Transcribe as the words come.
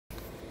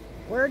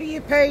Where do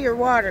you pay your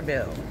water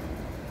bill?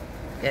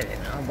 Get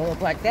an envelope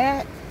like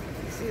that.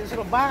 You see this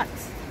little box?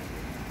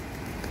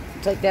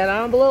 Take that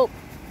envelope,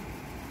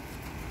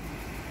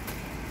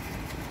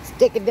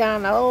 stick it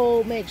down the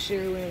hole, make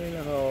sure we're in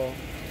the hole.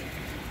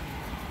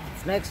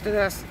 It's next to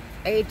this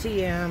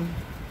ATM,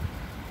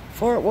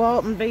 Fort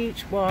Walton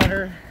Beach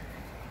water.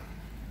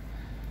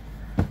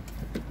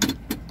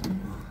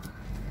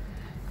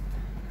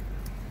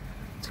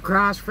 It's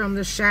across from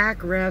the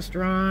Shack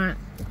restaurant,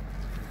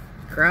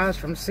 across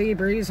from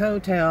Seabreeze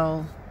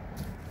Hotel.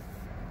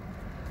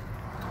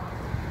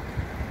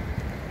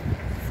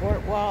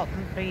 Fort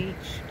Walton Beach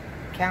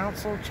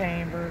Council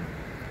Chamber.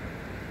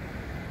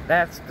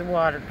 That's the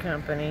water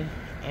company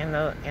in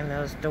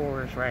those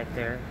doors right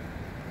there.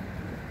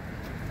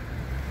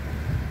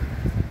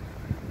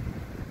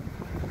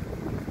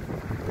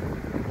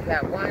 You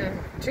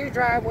got two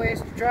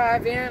driveways to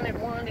drive in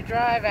and one to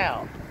drive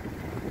out.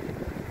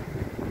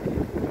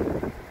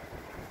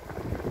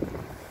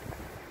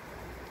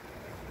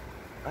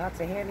 Lots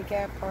of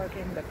handicap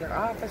parking, but their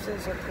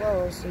offices are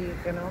closed, so you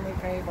can only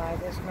pay by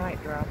this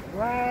night drop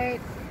right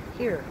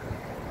here.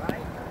 Right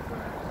in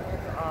front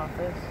of the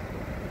office.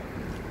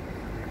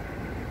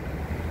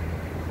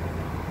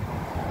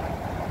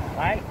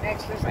 Right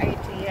next to this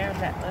ATM,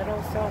 that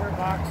little silver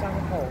box on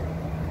the pole.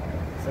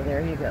 So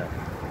there you go.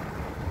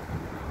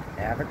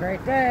 Have a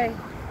great day.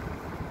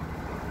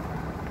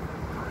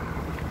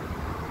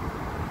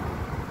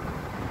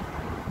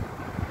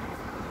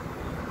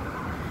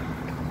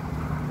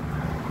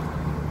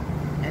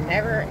 And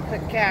never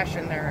put cash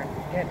in there.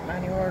 Get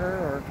money order,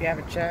 or if you have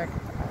a check.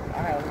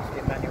 I always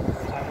get money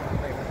orders. I don't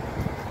pay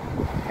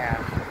with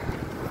cash.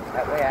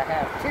 That way I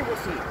have two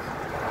receipts.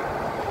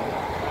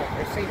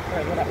 Receipt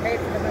for what I paid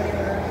for the money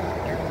order,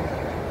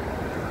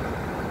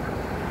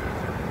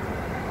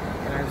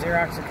 and I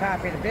Xerox a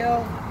copy of the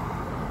bill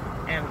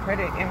and put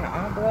it in the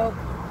envelope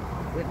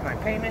with my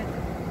payment,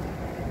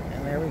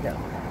 and there we go.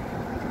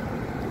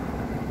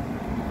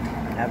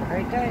 Have a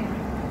great day.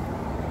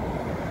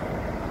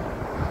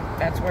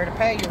 That's where to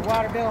pay your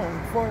water bill in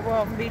Fort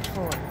Walton Beach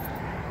for.